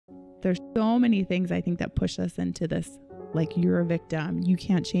There's so many things I think that push us into this, like, you're a victim. You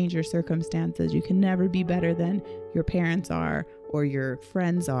can't change your circumstances. You can never be better than your parents are, or your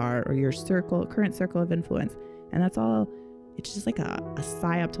friends are, or your current circle of influence. And that's all. It's just like a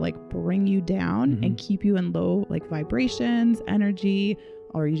psyop to like bring you down and keep you in low like vibrations, energy,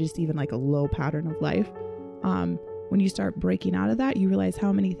 or you just even like a low pattern of life. When you start breaking out of that, you realize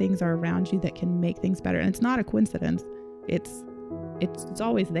how many things are around you that can make things better. And it's not a coincidence. It's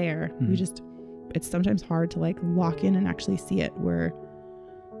always there. It's sometimes hard to like lock in and actually see it. We're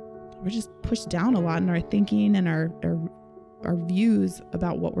just pushed down a lot in our thinking and our views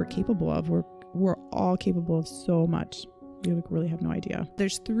about what we're capable of. We're all capable of so much. You really have no idea.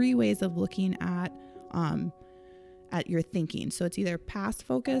 There's 3 ways of looking at your thinking. So it's either past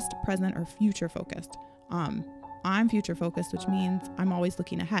focused, present, or future focused. I'm future focused, which means I'm always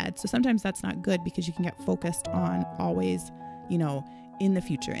looking ahead. So sometimes that's not good because you can get focused on always, in the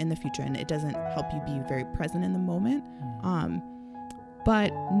future, and it doesn't help you be very present in the moment.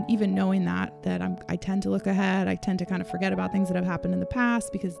 But even knowing that I tend to look ahead, I tend to kind of forget about things that have happened in the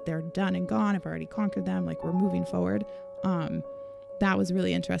past because they're done and gone. I've already conquered them. Like, we're moving forward. That was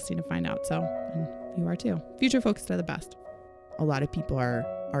really interesting to find out. So, and you are too. Future focused are the best. A lot of people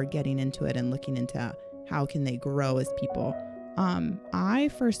are getting into it and looking into how can they grow as people. I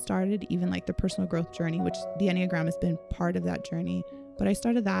first started even like the personal growth journey, which the Enneagram has been part of that journey, but I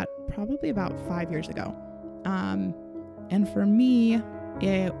started that probably about 5 years ago. And for me,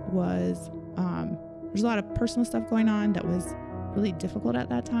 it was, there's a lot of personal stuff going on that was really difficult at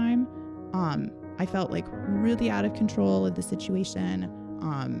that time. I felt like really out of control of the situation.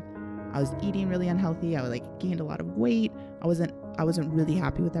 I was eating really unhealthy. I like gained a lot of weight. I wasn't really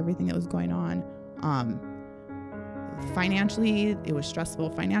happy with everything that was going on. Financially, it was stressful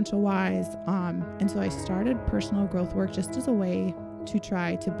financial wise. And so I started personal growth work just as a way to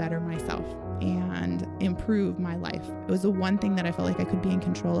try to better myself and improve my life. It was the one thing that I felt like I could be in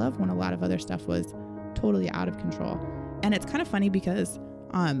control of when a lot of other stuff was totally out of control. And it's kind of funny because,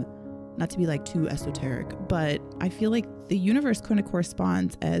 not to be like too esoteric, but I feel like the universe kind of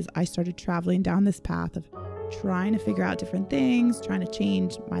corresponds as I started traveling down this path of trying to figure out different things, trying to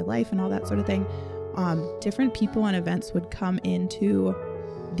change my life and all that sort of thing. Different people and events would come into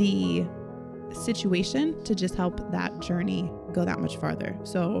the situation to just help that journey go that much farther.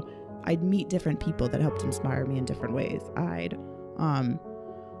 So I'd meet different people that helped inspire me in different ways.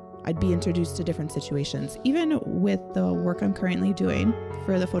 I'd be introduced to different situations. Even with the work I'm currently doing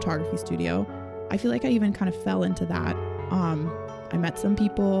for the photography studio, I feel like I even kind of fell into that. I met some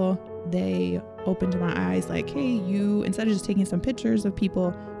people, they opened my eyes like, hey, you, instead of just taking some pictures of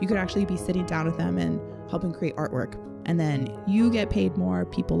people, you could actually be sitting down with them and helping create artwork. And then you get paid more,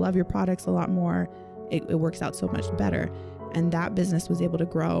 people love your products a lot more, it works out so much better. And that business was able to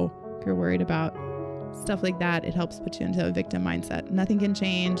grow. If you're worried about stuff like that, it helps put you into a victim mindset. Nothing can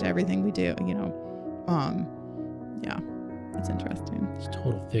change everything we do, yeah, it's interesting. It's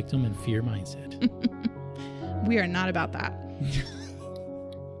total victim and fear mindset. We are not about that.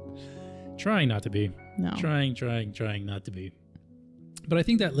 Trying not to be. No. Trying not to be. But I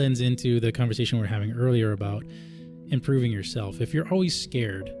think that lends into the conversation we were having earlier about improving yourself. If you're always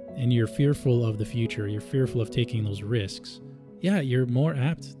scared and you're fearful of the future, you're fearful of taking those risks, yeah, you're more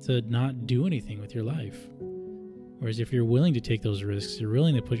apt to not do anything with your life. Whereas if you're willing to take those risks, you're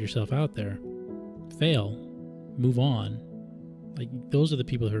willing to put yourself out there, fail, move on, like those are the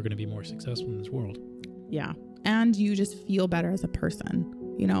people who are going to be more successful in this world. Yeah. And you just feel better as a person.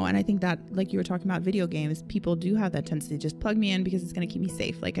 And I think that, like you were talking about video games, people do have that tendency to just plug me in because it's going to keep me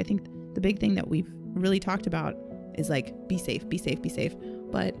safe. Like, I think the big thing that we've really talked about is like, be safe, be safe, be safe.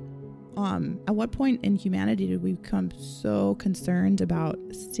 But at what point in humanity did we become so concerned about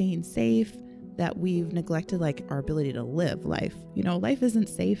staying safe that we've neglected like our ability to live life? Life isn't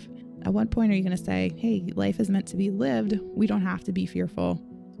safe. At what point are you going to say, hey, life is meant to be lived. We don't have to be fearful.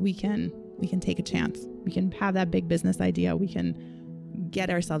 We can take a chance. We can have that big business idea. We can get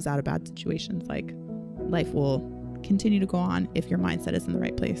ourselves out of bad situations. Like, life will continue to go on if your mindset is in the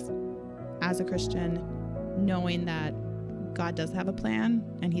right place. As a Christian, knowing that God does have a plan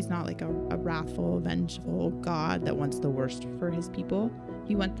and he's not like a wrathful, vengeful God that wants the worst for his people.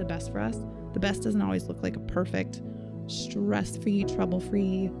 He wants the best for us. The best doesn't always look like a perfect, stress-free,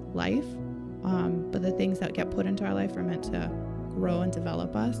 trouble-free life. But the things that get put into our life are meant to grow and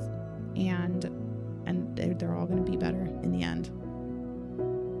develop us. And they're all going to be better in the end.